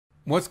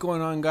What's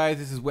going on, guys?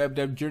 This is Web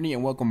Dev Journey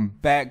and welcome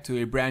back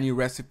to a brand new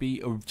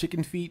recipe of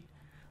chicken feet.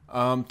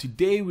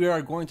 Today we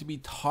are going to be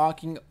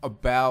talking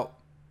about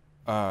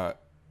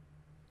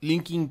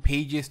linking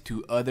pages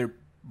to other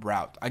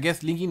routes. I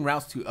guess linking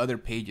routes to other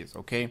pages,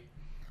 okay?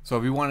 So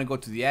if we want to go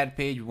to the ad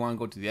page, we want to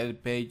go to the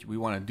edit page, we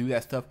want to do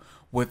that stuff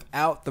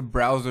without the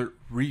browser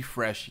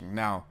refreshing.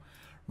 Now,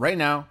 right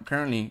now,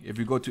 currently, if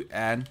you go to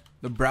add,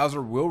 the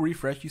browser will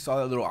refresh. You saw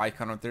that little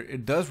icon right there.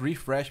 It does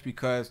refresh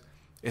because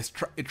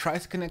it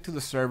tries to connect to the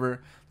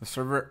server. The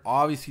server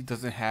obviously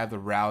doesn't have the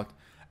route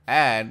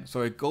add, so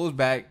it goes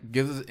back,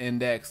 gives us an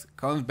index,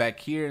 comes back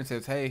here and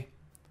says, hey,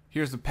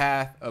 here's the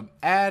path of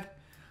add.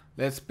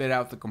 Let's spit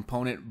out the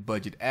component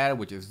budget add,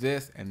 which is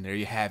this, and there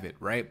you have it,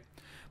 right?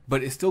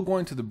 But it's still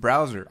going to the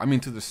browser,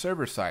 to the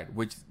server side,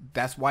 which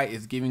that's why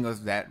it's giving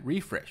us that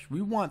refresh.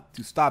 We want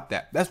to stop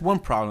that. That's one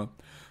problem.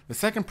 The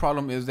second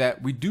problem is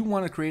that we do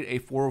want to create a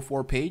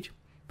 404 page,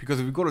 because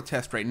if we go to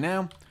test right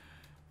now,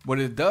 what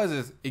it does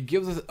is it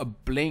gives us a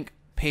blank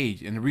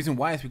page. And the reason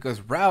why is because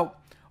route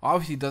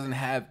obviously doesn't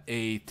have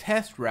a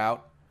test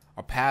route,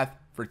 a path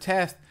for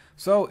test.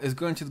 So it's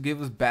going to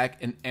give us back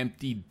an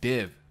empty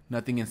div,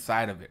 nothing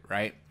inside of it,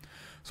 right?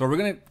 So we're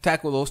going to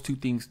tackle those two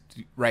things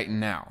right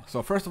now.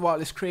 So first of all,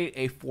 let's create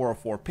a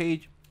 404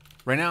 page.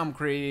 Right now I'm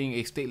creating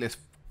a stateless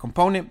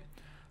component.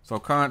 So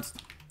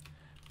const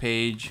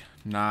page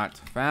not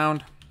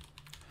found.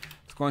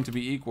 It's going to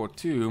be equal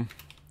to,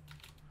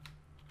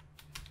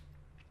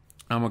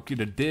 I'm going to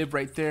get a div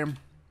right there.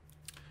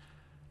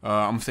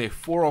 I'm going to say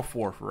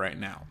 404 for right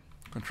now.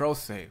 Control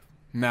save.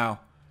 Now,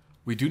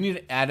 we do need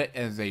to add it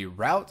as a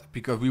route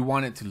because we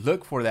want it to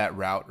look for that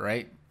route,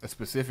 right? A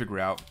specific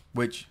route,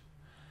 which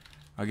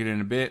I'll get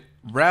in a bit.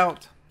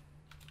 Route.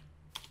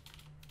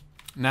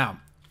 Now,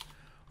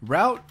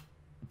 route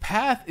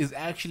path is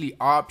actually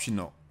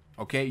optional.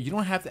 Okay, you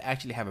don't have to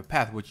actually have a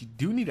path. What you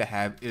do need to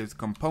have is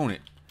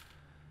component,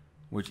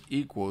 which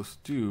equals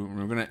to,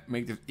 we're going to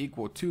make this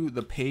equal to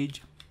the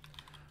page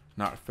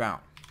not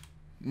found.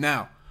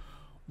 Now,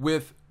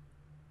 with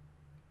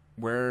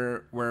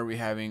where are we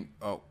having?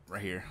 Oh,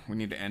 right here. We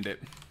need to end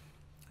it.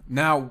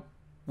 Now,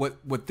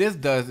 what this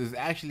does is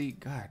actually,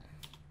 God,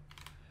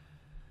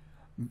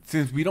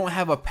 since we don't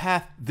have a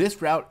path, this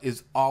route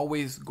is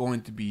always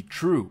going to be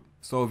true.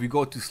 So if you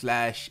go to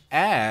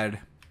 /add,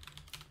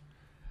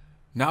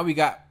 now we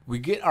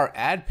get our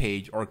ad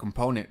page or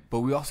component, but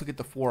we also get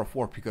the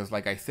 404 because,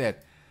 like I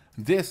said,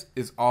 this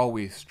is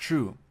always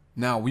true.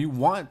 Now we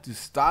want to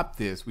stop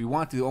this. We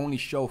want to only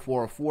show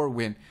 404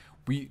 when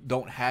we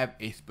don't have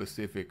a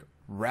specific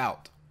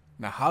route.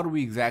 Now, how do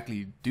we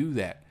exactly do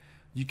that?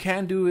 You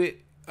can do it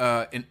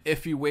an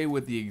iffy way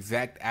with the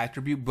exact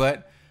attribute,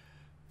 but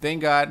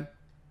thank God,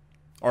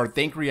 or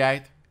thank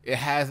React, it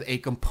has a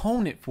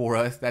component for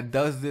us that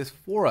does this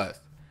for us,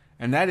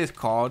 and that is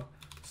called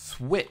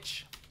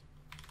switch.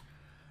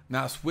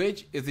 Now,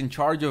 switch is in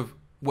charge of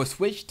what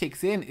switch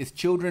takes in is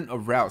children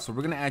of routes. So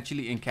we're going to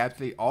actually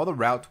encapsulate all the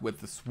routes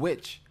with the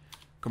switch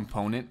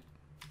component.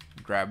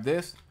 Grab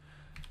this,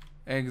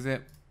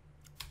 exit,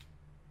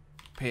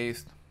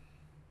 paste.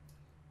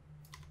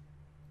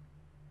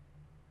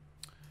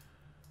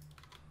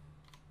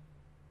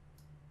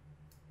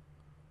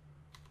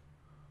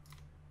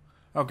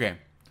 Okay.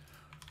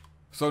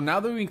 So now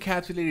that we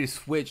encapsulated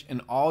switch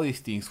and all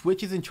these things,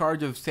 switch is in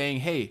charge of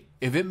saying, hey,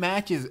 if it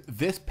matches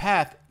this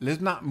path,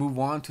 let's not move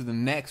on to the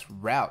next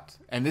route.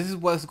 And this is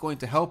what's going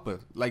to help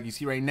us. Like you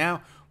see right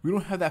now, we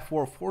don't have that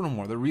 404 no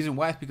more. The reason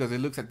why is because it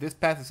looks at this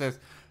path and says,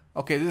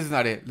 okay, this is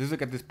not it. Let's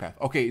look at this path.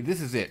 Okay, this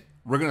is it.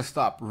 We're going to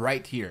stop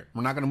right here.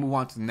 We're not going to move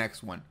on to the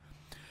next one.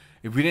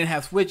 If we didn't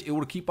have switch, it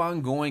would keep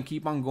on going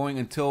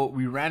until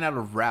we ran out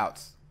of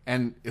routes.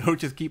 And it'll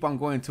just keep on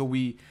going until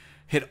we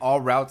hit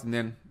all routes and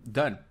then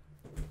done.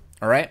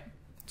 All right.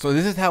 So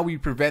this is how we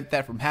prevent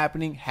that from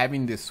happening,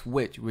 having this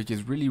switch, which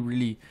is really,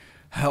 really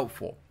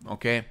helpful.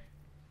 Okay.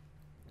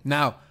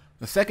 Now,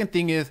 the second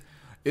thing is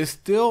it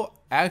still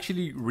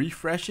actually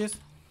refreshes.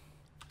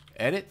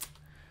 Edit.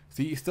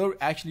 See, it still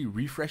actually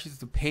refreshes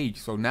the page.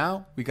 So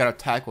now we got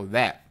to tackle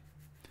that.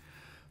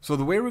 So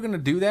the way we're going to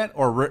do that,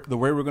 or the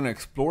way we're going to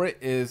explore it,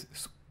 is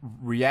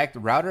React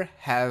Router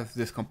has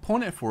this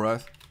component for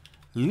us,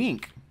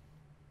 link.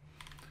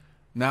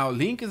 Now,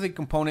 link is a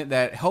component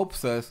that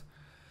helps us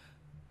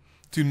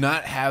to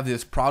not have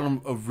this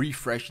problem of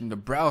refreshing the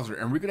browser.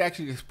 And we could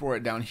actually explore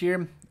it down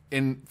here.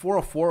 In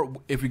 404,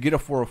 if we get a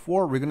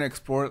 404, we're going to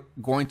explore it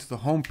going to the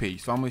home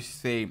page. So I'm going to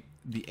say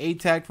the A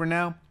tag for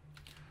now,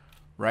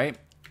 right?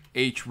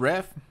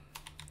 href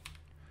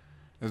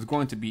is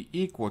going to be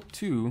equal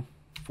to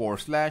 /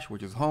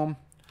 which is home.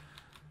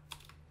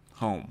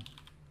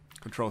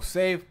 Control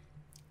save.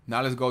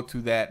 Now let's go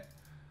to that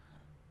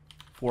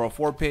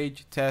 404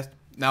 page test.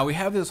 Now we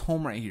have this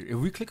home right here. If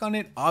we click on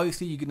it,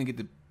 obviously you're going to get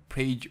the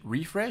page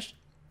refresh.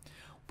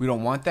 We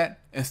don't want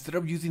that. Instead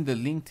of using the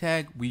link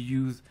tag, we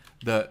use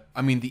the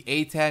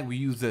A tag, we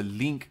use the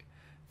link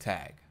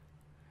tag.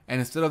 And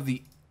instead of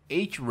the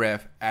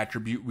href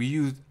attribute, we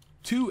use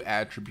to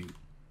attribute.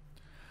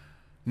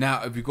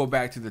 Now, if you go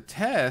back to the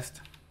test,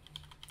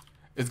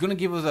 it's gonna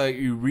give us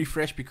a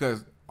refresh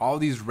because all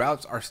these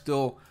routes are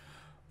still,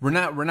 we're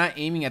not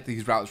aiming at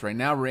these routes right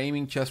now. We're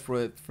aiming just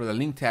for the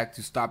link tag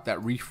to stop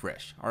that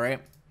refresh. All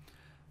right.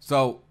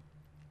 So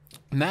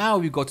now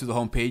we go to the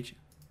home page.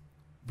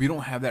 We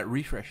don't have that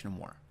refresh no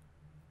more.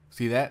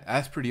 See that?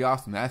 That's pretty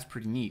awesome. That's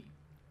pretty neat.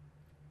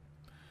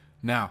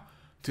 Now,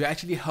 to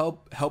actually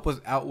help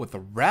us out with the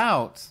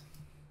routes,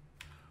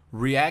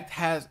 React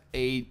has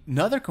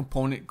another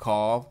component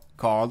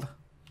called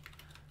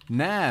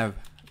Nav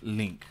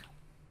Link.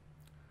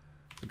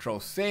 Control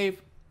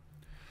save.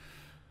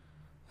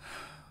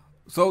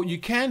 So you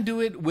can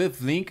do it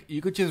with Link.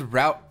 You could just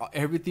route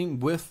everything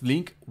with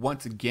Link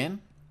once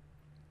again.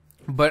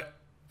 But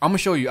I'm gonna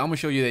show you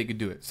that you can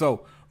do it.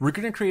 So we're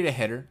gonna create a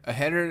header. A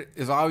header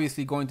is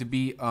obviously going to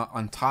be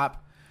on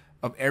top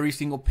of every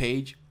single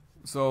page.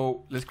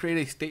 So let's create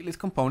a stateless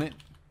component.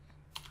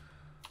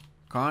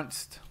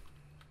 Const.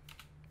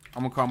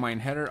 I'm gonna call mine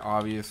header,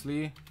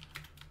 obviously.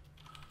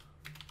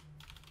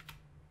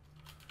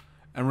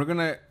 And we're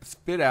gonna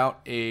spit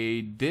out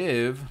a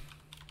div,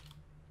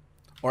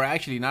 or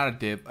actually not a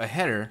div, a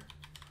header.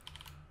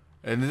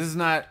 And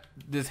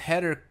this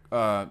header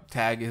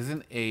tag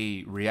isn't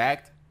a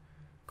React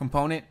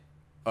component.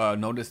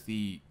 Notice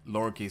the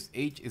lowercase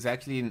h is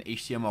actually an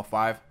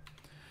HTML5.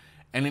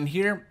 And in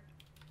here,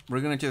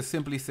 we're gonna just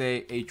simply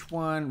say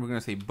h1. We're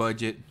gonna say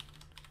budget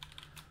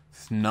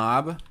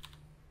snob.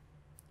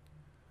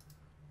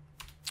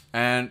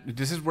 And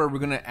this is where we're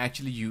gonna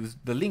actually use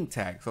the link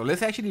tag. So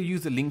let's actually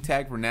use the link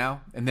tag for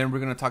now, and then we're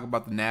gonna talk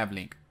about the nav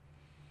link.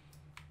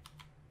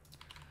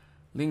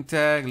 Link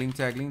tag, link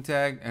tag, link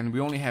tag, and we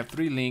only have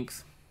 3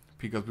 links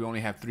because we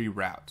only have 3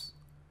 routes.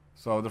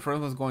 So the first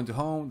one's going to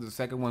home, the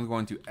second one's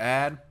going to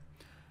add,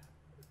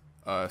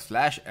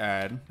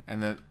 /add,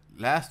 and the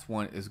last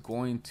one is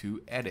going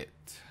to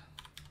edit.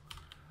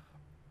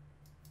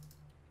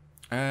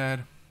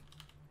 Add,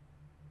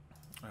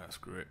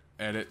 screw it,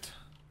 edit.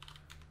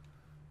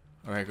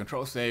 Okay,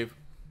 control save.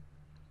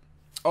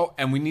 Oh,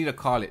 and we need to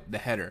call it the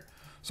header.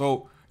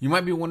 So you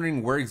might be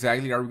wondering, where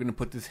exactly are we going to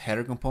put this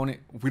header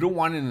component? We don't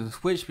want it in the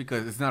switch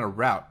because it's not a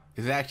route.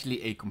 It's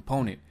actually a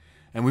component.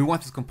 And we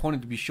want this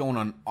component to be shown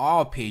on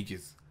all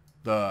pages.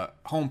 The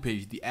home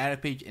page, the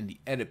add page, and the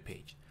edit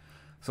page.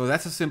 So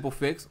that's a simple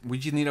fix. We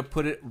just need to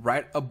put it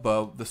right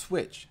above the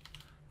switch.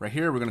 Right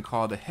here, we're going to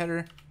call the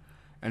header.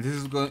 And this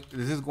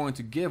is going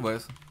to give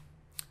us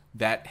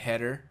that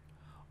header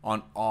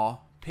on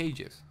all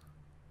pages.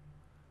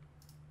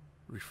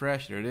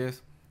 Refresh, there it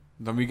is.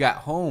 Then we got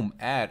home,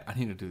 add. I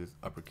need to do this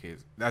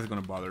uppercase. That's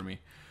gonna bother me.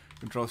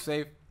 Control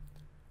save,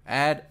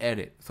 add,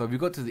 edit. So if you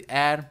go to the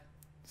add,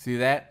 see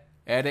that,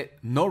 edit,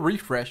 no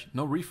refresh,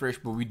 but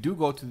we do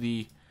go to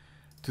the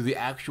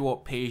actual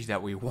page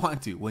that we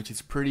want to, which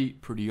is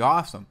pretty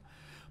awesome.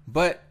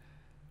 But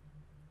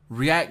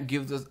React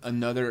gives us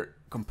another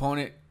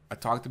component. I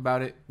talked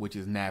about it, which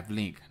is Nav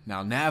Link.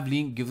 Now Nav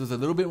Link gives us a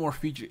little bit more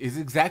feature. It's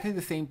exactly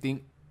the same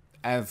thing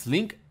as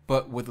Link,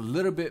 but with a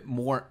little bit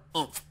more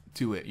oomph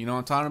to it. You know what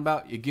I'm talking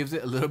about? It gives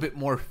it a little bit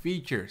more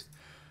features.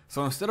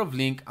 So instead of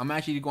Link, I'm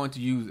actually going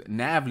to use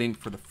Nav Link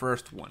for the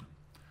first one.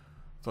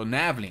 So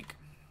Nav Link.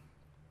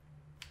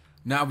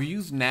 Now if we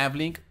use Nav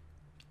Link,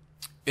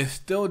 it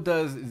still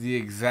does the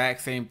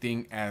exact same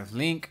thing as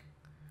Link.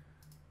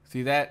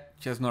 See that?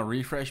 Just no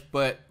refresh,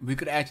 but we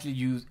could actually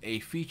use a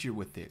feature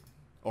with it,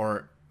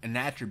 or an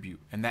attribute,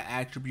 and that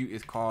attribute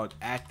is called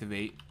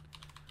activate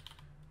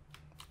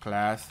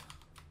class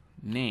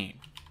name.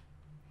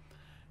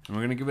 And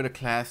we're gonna give it a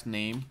class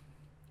name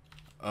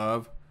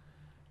of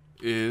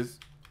is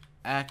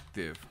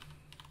active.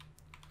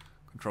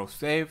 Control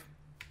save.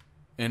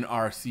 In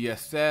our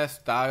CSS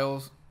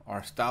styles,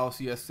 our style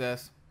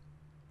CSS,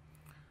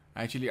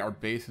 actually our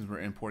base, is we're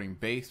importing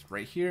base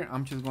right here.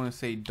 I'm just going to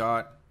say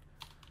dot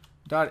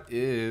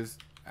is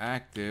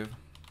active,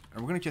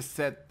 and we're gonna just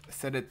set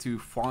it to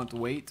font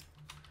weight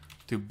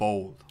to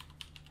bold.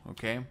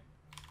 Okay,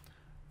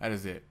 that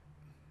is it.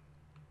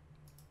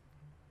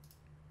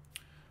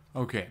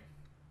 Okay,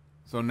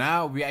 so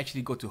now we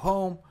actually go to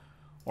home,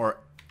 or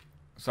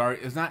sorry,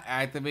 it's not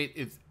activate,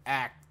 it's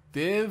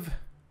active.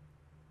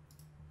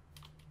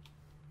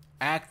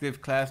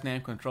 Active class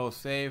name, control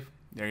save.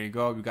 There you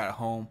go, we got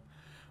home.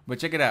 But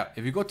check it out.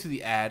 If you go to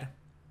the add,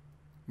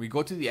 we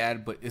go to the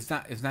add, but it's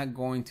not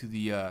going to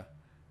the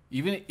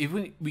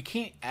even we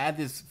can't add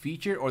this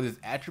feature or this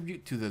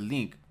attribute to the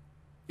link.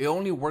 It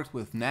only works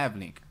with Nav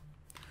Link.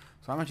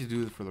 So I'm actually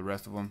do this for the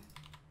rest of them,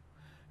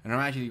 and I'm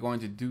actually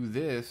going to do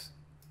this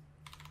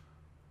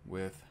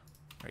with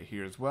right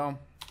here as well.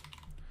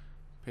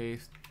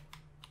 Paste,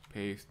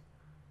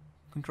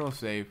 control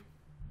save.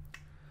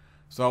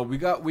 So we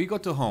go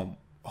to home.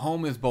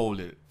 Home is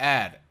bolded.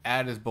 Add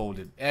is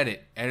bolded.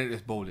 Edit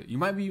is bolded. You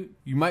might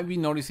be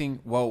noticing,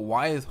 well,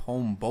 why is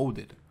home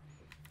bolded?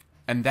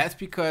 And that's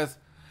because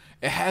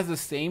it has the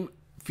same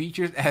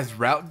features as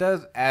route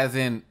does, as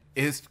in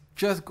it's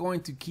just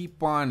going to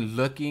keep on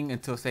looking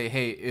until say,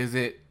 hey, does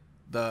it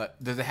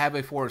have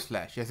a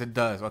 /? Yes, it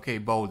does. Okay,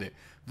 bold it.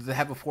 Does it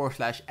have a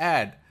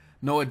 /add?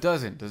 No, it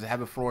doesn't. Does it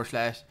have a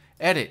 /?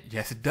 Edit.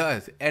 Yes, it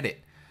does.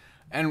 Edit.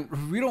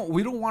 And we don't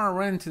want to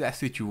run into that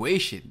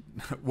situation.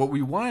 What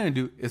we want to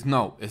do is,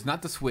 no, it's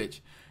not the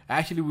switch.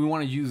 Actually, we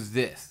want to use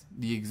this,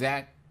 the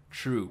exact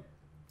true.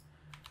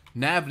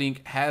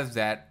 NavLink has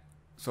that,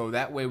 so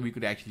that way we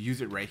could actually use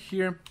it right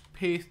here.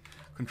 Paste,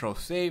 Control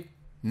save.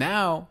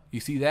 Now you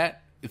see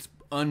that it's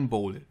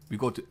unbolded. We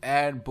go to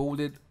add,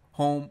 bolded,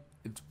 home,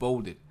 it's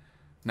bolded.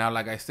 Now,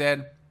 like I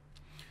said,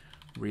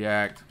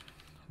 React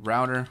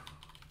router.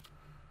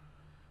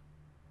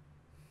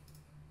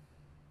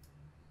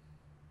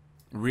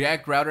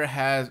 React router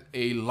has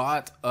a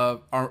lot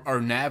of, our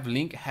Nav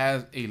Link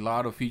has a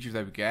lot of features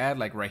that we can add,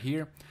 like right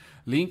here.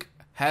 Link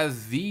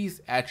has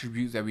these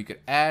attributes that we could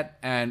add,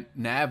 and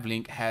Nav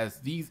Link has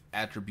these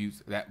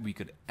attributes that we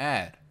could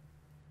add.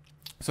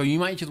 So you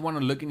might just want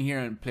to look in here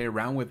and play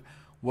around with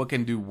what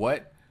can do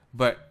what.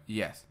 But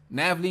yes,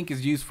 Nav Link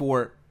is used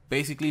for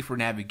basically for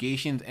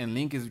navigations, and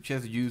Link is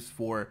just used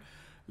for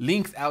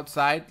links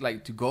outside,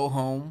 like to go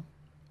home,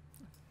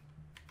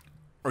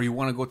 or you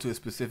want to go to a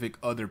specific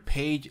other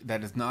page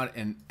that is not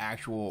an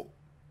actual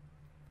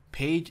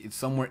page, it's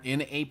somewhere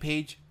in a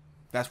page.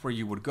 That's where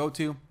you would go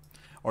to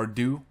or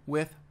do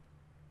with.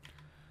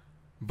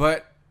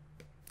 But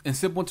in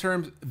simple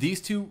terms,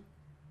 these two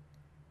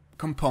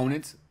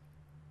components,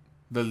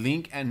 the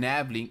link and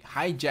nav link,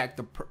 hijack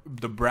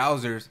the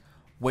browser's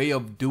way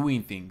of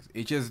doing things.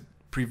 It just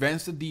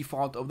prevents the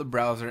default of the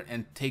browser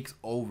and takes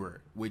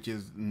over, which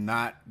is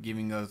not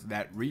giving us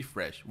that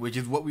refresh, which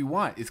is what we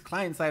want. It's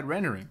client-side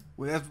rendering.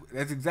 Well,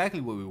 that's exactly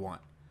what we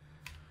want.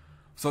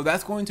 So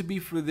that's going to be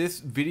for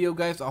this video,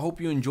 guys. I hope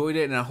you enjoyed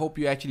it, and I hope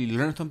you actually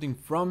learned something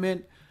from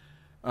it.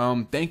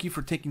 Thank you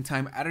for taking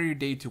time out of your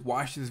day to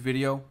watch this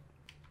video.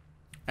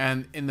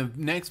 And in the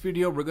next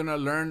video, we're going to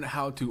learn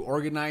how to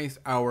organize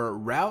our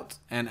routes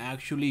and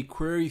actually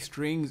query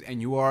strings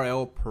and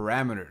URL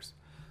parameters.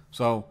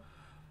 So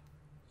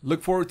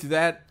look forward to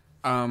that.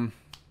 And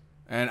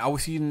I will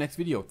see you in the next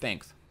video.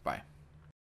 Thanks.